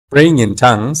Praying in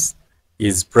tongues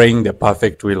is praying the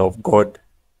perfect will of God,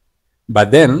 but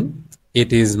then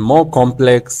it is more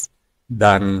complex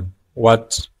than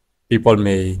what people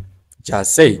may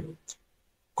just say.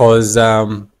 Because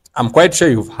I'm quite sure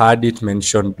you've heard it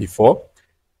mentioned before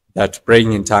that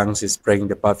praying in tongues is praying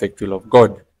the perfect will of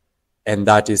God, and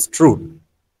that is true.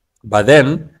 But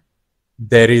then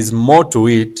there is more to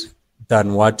it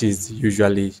than what is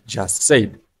usually just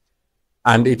said.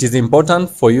 And it is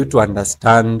important for you to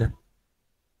understand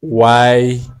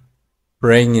why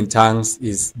praying in tongues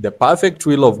is the perfect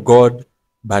will of God,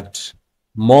 but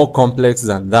more complex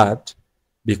than that,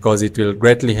 because it will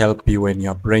greatly help you when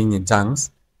you're praying in tongues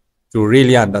to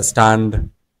really understand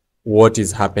what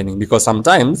is happening. Because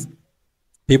sometimes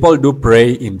people do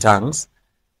pray in tongues,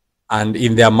 and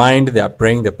in their mind, they are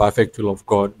praying the perfect will of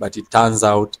God, but it turns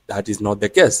out that is not the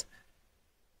case.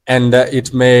 And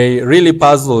it may really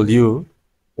puzzle you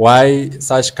why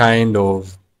such kind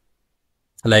of,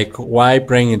 like, why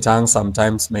praying in tongues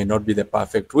sometimes may not be the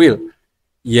perfect will.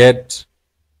 Yet,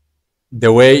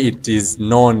 the way it is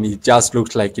known, it just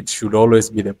looks like it should always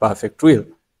be the perfect will.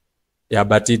 Yeah,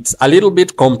 but it's a little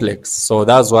bit complex. So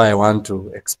that's why I want to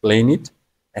explain it.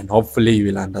 And hopefully you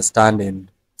will understand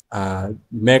and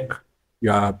make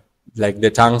your, like,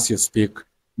 the tongues you speak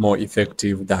more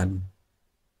effective than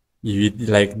you,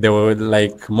 like, they were,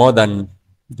 like, more than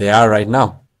they are right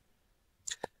now.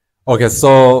 Okay,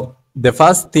 so the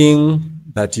first thing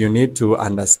that you need to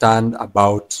understand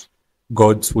about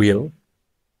God's will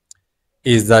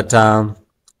is that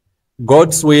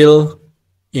God's will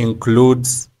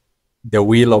includes the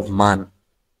will of man.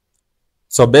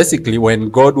 So basically, when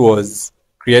God was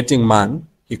creating man,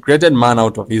 he created man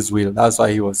out of his will. That's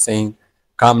why he was saying,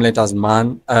 come let us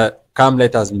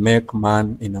make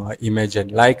man in our image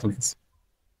and likeness.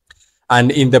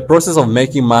 And in the process of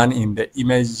making man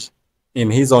in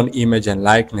his own image and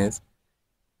likeness,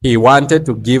 he wanted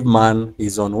to give man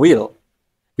his own will.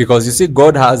 Because you see,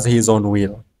 God has his own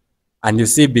will. And you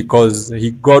see, because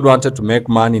God wanted to make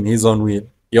man in his own will,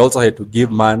 he also had to give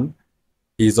man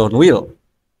his own will.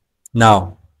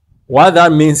 Now, what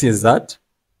that means is that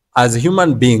as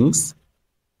human beings,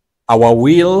 our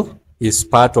will is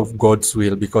part of God's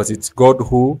will, because it's God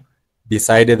who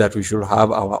decided that we should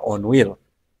have our own will.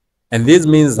 And this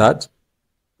means that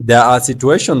there are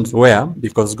situations where,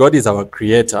 because God is our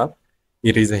creator,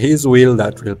 it is his will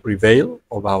that will prevail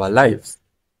over our lives.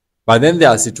 But then there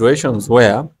are situations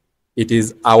where it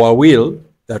is our will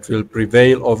that will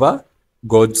prevail over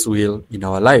God's will in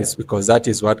our lives, because that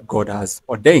is what God has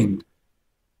ordained.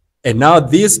 And now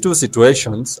these two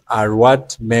situations are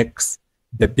what makes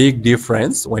the big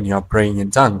difference when you are praying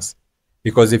in tongues.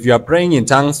 Because if you are praying in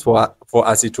tongues for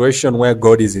a situation where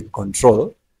God is in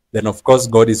control, then of course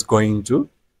God is going to,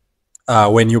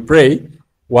 when you pray,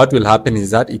 what will happen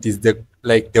is that it is the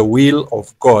will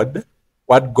of God,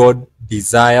 what God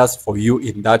desires for you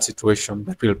in that situation,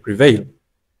 that will prevail.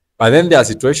 But then there are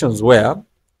situations where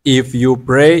if you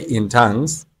pray in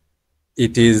tongues,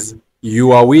 it is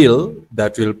your will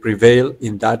that will prevail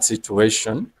in that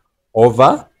situation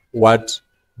over what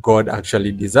God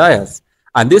actually desires.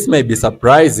 And this may be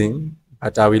surprising,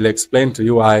 but I will explain to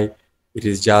you why it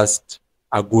is just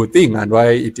a good thing and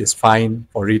why it is fine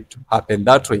for it to happen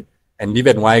that way, and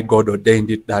even why God ordained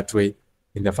it that way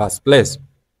in the first place.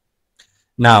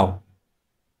 Now,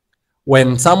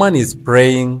 when someone is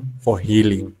praying for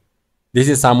healing, this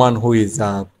is someone who is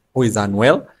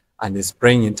unwell and is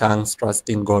praying in tongues,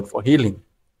 trusting God for healing.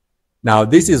 Now,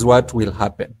 this is what will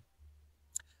happen.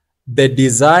 The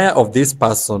desire of this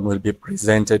person will be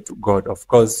presented to God. Of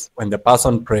course, when the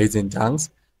person prays in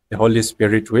tongues, the Holy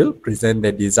Spirit will present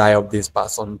the desire of this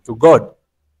person to God.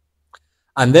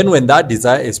 And then when that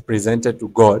desire is presented to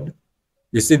God,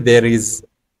 you see, there is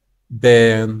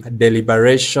the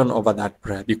deliberation over that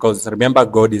prayer, because remember,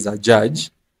 God is a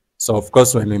judge. So of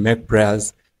course, when we make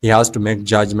prayers, he has to make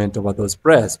judgment over those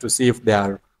prayers to see if they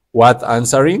are worth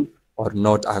answering or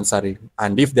not answering.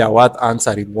 And if they are worth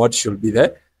answering, what should be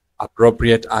the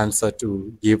appropriate answer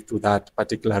to give to that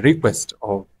particular request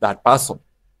of that person.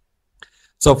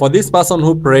 So for this person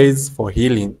who prays for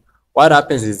healing, what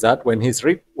happens is that when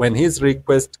his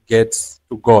request gets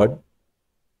to God,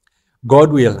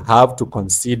 God will have to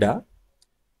consider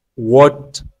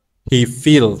what he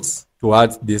feels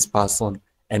towards this person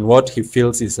and what he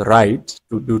feels is right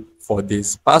to do for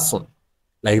this person.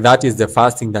 Like, that is the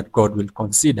first thing that God will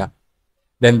consider.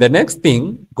 Then the next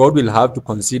thing, God will have to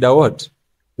consider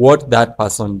what that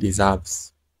person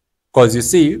deserves. Because you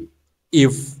see,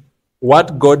 if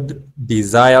what God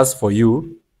desires for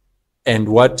you and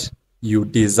what you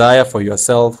desire for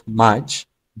yourself match,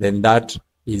 then that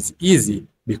is easy,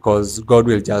 because God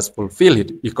will just fulfill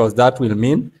it, because that will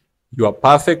mean your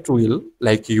perfect will,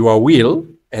 like your will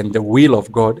and the will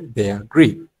of God, they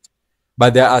agree.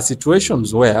 But there are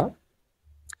situations where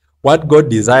what God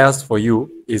desires for you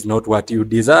is not what you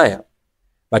desire.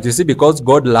 But you see, because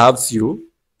God loves you,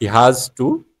 he has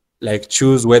to like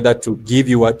choose whether to give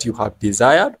you what you have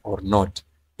desired or not,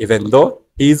 even though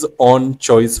his own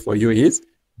choice for you is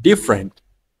different.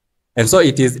 And so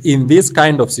it is in this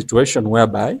kind of situation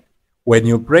whereby when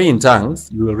you pray in tongues,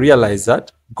 you will realize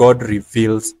that God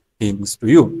reveals things to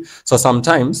you. So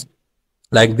sometimes,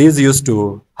 like this used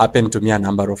to happen to me a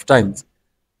number of times,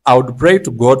 I would pray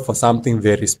to God for something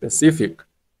very specific,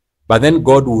 but then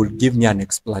God would give me an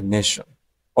explanation,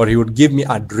 or he would give me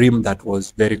a dream that was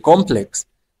very complex.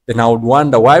 Then I would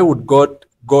wonder, why would God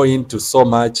go into so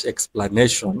much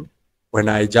explanation when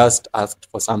I just asked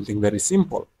for something very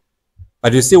simple?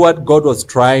 But you see, what God was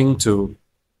trying to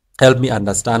help me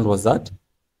understand was that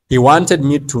he wanted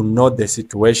me to know the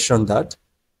situation that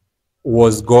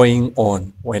was going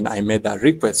on when I made that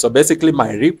request. So basically,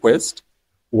 my request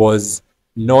was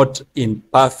not in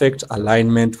perfect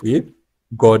alignment with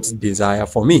God's desire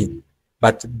for me.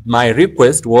 But my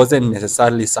request wasn't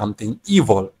necessarily something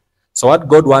evil. So what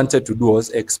God wanted to do was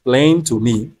explain to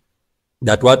me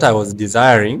that what I was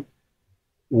desiring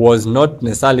was not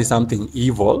necessarily something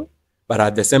evil, but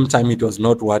at the same time, it was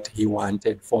not what he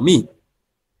wanted for me.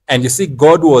 And you see,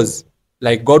 God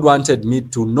wanted me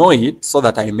to know it so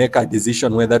that I make a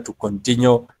decision whether to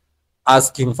continue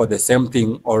asking for the same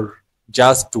thing or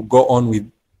just to go on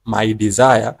with my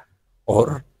desire,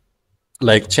 or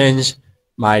like change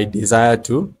my desire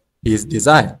to his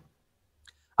desire.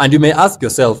 And you may ask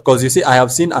yourself, because you see, I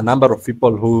have seen a number of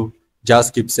people who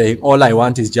just keep saying, all I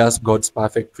want is just God's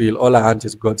perfect will. All I want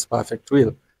is God's perfect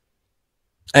will.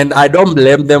 And I don't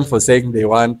blame them for saying they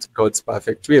want God's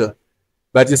perfect will.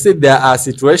 But you see, there are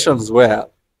situations where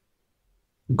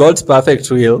God's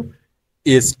perfect will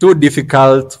is too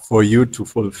difficult for you to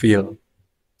fulfill.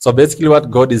 So basically what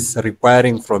God is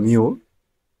requiring from you,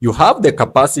 you have the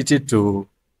capacity to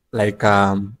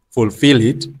fulfill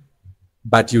it,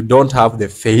 but you don't have the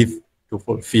faith to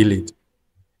fulfill it.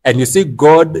 And you see,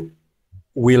 God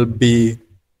will be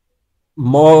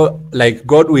more like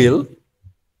God will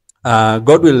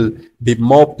be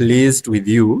more pleased with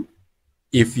you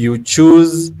if you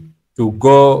choose to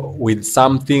go with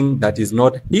something that is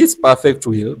not his perfect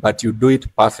will, but you do it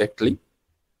perfectly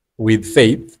with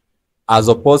faith, as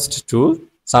opposed to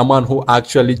someone who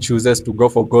actually chooses to go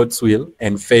for God's will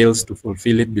and fails to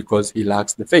fulfill it because he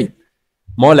lacks the faith.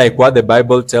 More like what the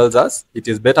Bible tells us, it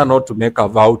is better not to make a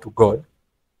vow to God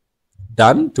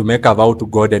than to make a vow to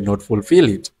God and not fulfill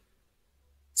it.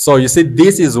 So you see,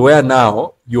 this is where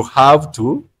now you have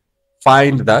to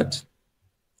find that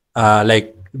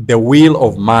the will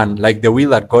of man, like the will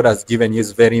that God has given you,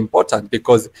 is very important,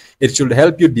 because it should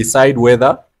help you decide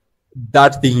whether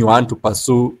that thing you want to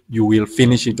pursue, you will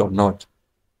finish it or not.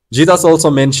 Jesus also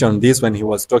mentioned this when he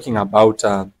was talking about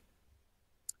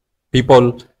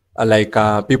people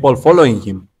following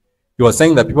him. He was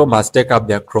saying that people must take up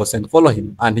their cross and follow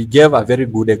him. And he gave a very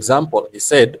good example. He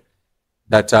said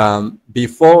that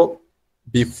before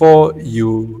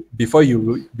you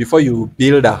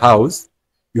build a house,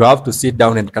 you have to sit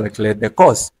down and calculate the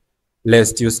cost,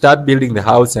 lest you start building the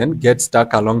house and get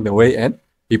stuck along the way and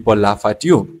people laugh at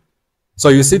you. So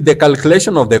you see, the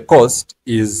calculation of the cost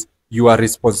is your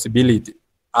responsibility.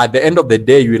 At the end of the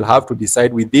day, you will have to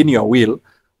decide within your will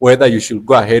whether you should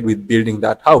go ahead with building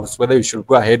that house, whether you should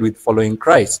go ahead with following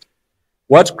Christ.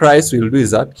 What Christ will do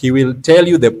is that he will tell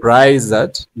you the price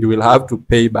that you will have to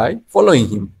pay by following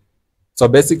him. So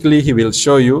basically, he will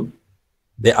show you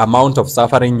the amount of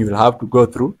suffering you will have to go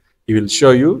through. He will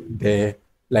show you the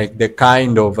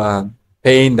kind of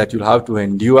pain that you'll have to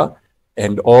endure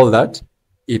and all that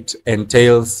it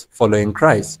entails following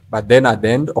Christ. But then at the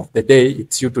end of the day,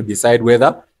 it's you to decide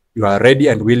whether you are ready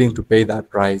and willing to pay that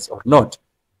price or not.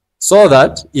 So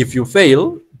that if you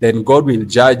fail, then God will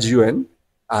judge you and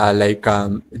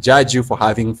judge you for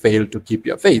having failed to keep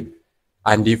your faith.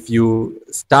 And if you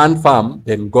stand firm,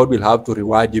 then God will have to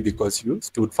reward you because you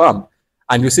stood firm.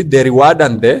 And you see, the reward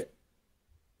and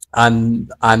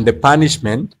the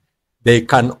punishment, they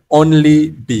can only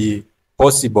be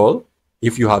possible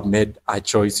if you have made a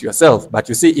choice yourself. But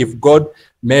you see, if God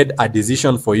made a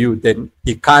decision for you, then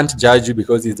he can't judge you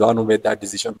because he's the one who made that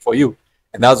decision for you.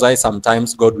 And that's why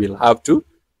sometimes God will have to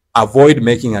avoid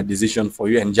making a decision for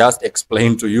you and just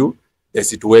explain to you the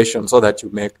situation so that you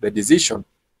make the decision.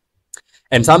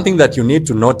 And something that you need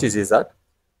to notice is that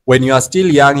when you are still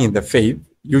young in the faith,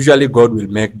 usually God will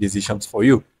make decisions for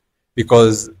you,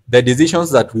 because the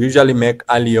decisions that we usually make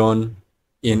early on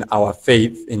in our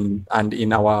faith and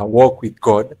in our walk with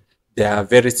God, they are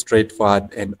very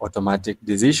straightforward and automatic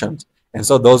decisions. And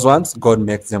so those ones, God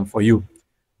makes them for you.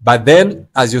 But then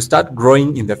as you start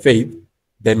growing in the faith,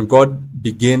 then God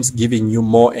begins giving you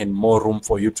more and more room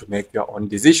for you to make your own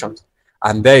decisions.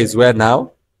 And there is where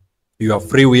now your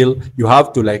free will, you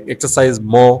have to like exercise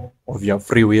more of your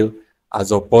free will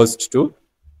as opposed to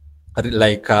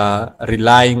like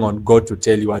relying on God to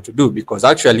tell you what to do, because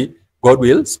actually God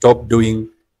will stop doing,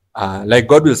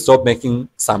 God will stop making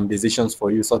some decisions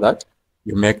for you so that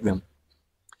you make them.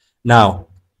 Now,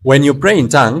 when you pray in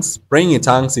tongues, praying in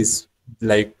tongues is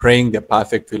like praying the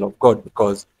perfect will of God,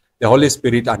 because the Holy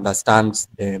Spirit understands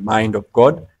the mind of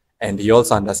God and he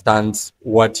also understands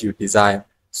what you desire.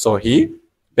 So he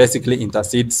basically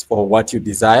intercedes for what you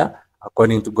desire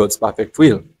according to God's perfect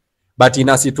will. But in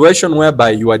a situation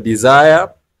whereby your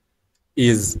desire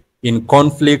is in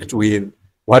conflict with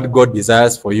what God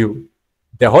desires for you,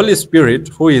 the Holy Spirit,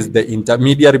 who is the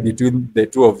intermediary between the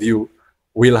two of you,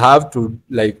 will have to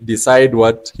like decide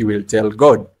what he will tell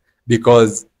God,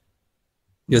 because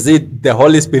you see, the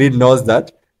Holy Spirit knows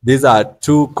that these are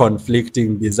two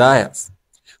conflicting desires.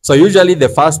 So usually the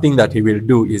first thing that he will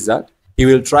do is that he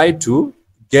will try to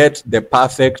get the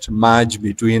perfect merge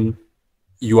between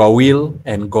your will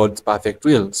and God's perfect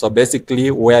will. So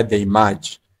basically where they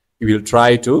merge, he will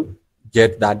try to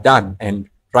get that done and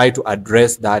try to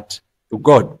address that to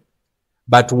God.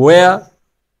 But where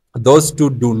those two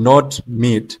do not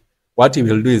meet, what he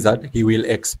will do is that he will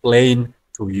explain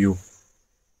to you.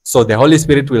 So the Holy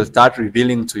Spirit will start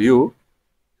revealing to you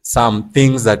some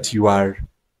things that you are,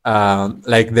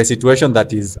 like the situation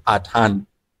that is at hand,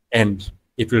 and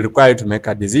it will require you to make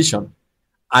a decision.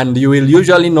 And you will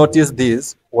usually notice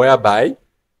this, whereby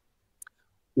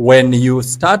when you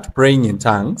start praying in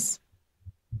tongues,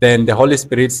 then the Holy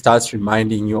Spirit starts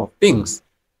reminding you of things.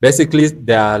 Basically,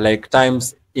 there are like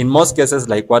times, in most cases,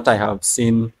 like what I have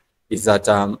seen is that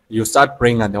you start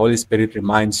praying and the Holy Spirit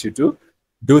reminds you to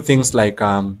do things like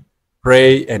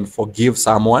pray and forgive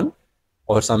someone.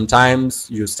 Or sometimes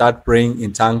you start praying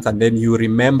in tongues and then you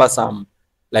remember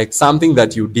something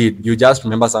that you did. You just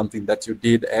remember something that you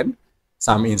did and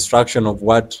some instruction of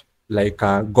what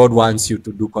God wants you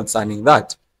to do concerning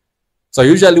that. So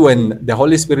usually when the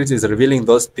Holy Spirit is revealing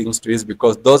those things to you, is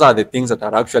because those are the things that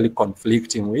are actually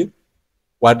conflicting with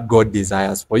what God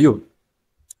desires for you.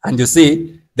 And you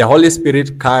see, the Holy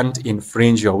Spirit can't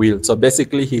infringe your will. So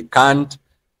basically he can't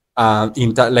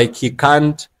he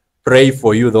can't pray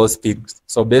for you those things.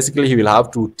 So basically he will have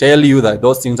to tell you that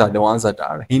those things are the ones that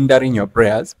are hindering your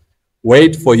prayers,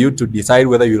 wait for you to decide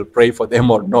whether you'll pray for them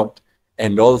or not,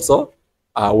 and also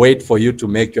wait for you to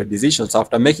make your decision. So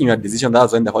after making your decision,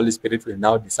 that's when the Holy Spirit will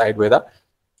now decide whether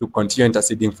to continue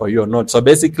interceding for you or not. So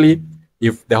basically,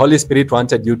 if the Holy Spirit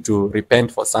wanted you to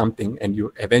repent for something and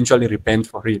you eventually repent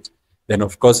for it, then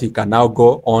of course he can now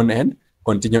go on and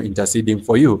continue interceding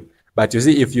for you. But you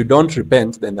see, if you don't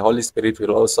repent, then the Holy Spirit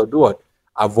will also do what?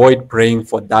 Avoid praying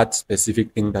for that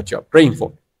specific thing that you're praying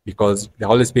for, because the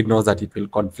Holy Spirit knows that it will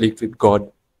conflict with God,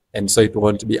 and so it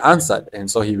won't be answered, and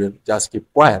so he will just keep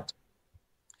quiet.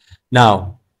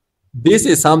 Now, this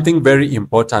is something very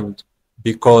important,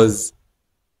 because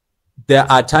there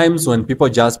are times when people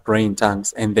just pray in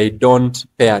tongues and they don't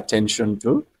pay attention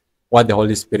to what the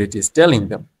Holy Spirit is telling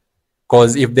them.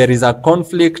 Because if there is a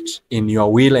conflict in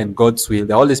your will and God's will,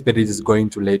 the Holy Spirit is going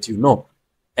to let you know.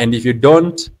 And if you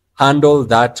don't handle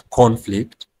that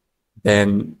conflict,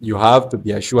 then you have to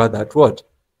be assured that what?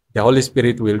 The Holy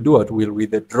Spirit will do it, will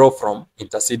withdraw from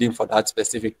interceding for that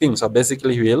specific thing. So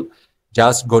basically, he will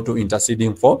just go to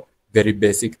interceding for very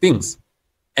basic things.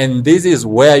 And this is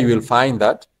where you will find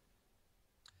that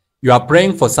you are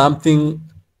praying for something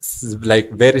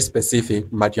like very specific,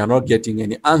 but you're not getting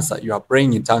any answer. You are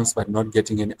praying in tongues, but not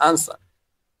getting any answer.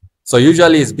 So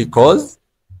usually it's because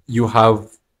you have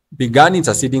begun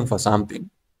interceding for something.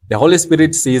 The Holy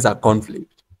Spirit sees a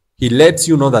conflict. He lets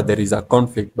you know that there is a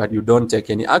conflict, but you don't take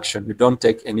any action. You don't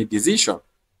take any decision.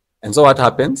 And so what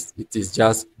happens? It is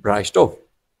just brushed off.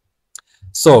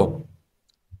 So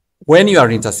when you are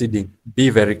interceding,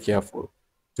 be very careful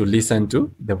to listen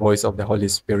to the voice of the Holy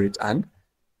Spirit and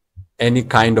any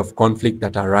kind of conflict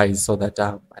that arises, so that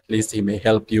at least he may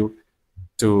help you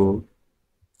to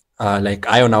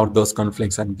iron out those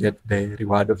conflicts and get the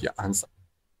reward of your answer.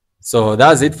 So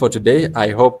that's it for today. I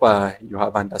hope you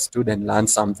have understood and learned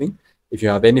something. If you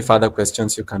have any further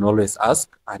questions, you can always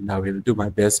ask, and I will do my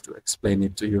best to explain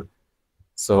it to you.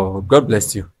 So God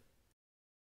bless you.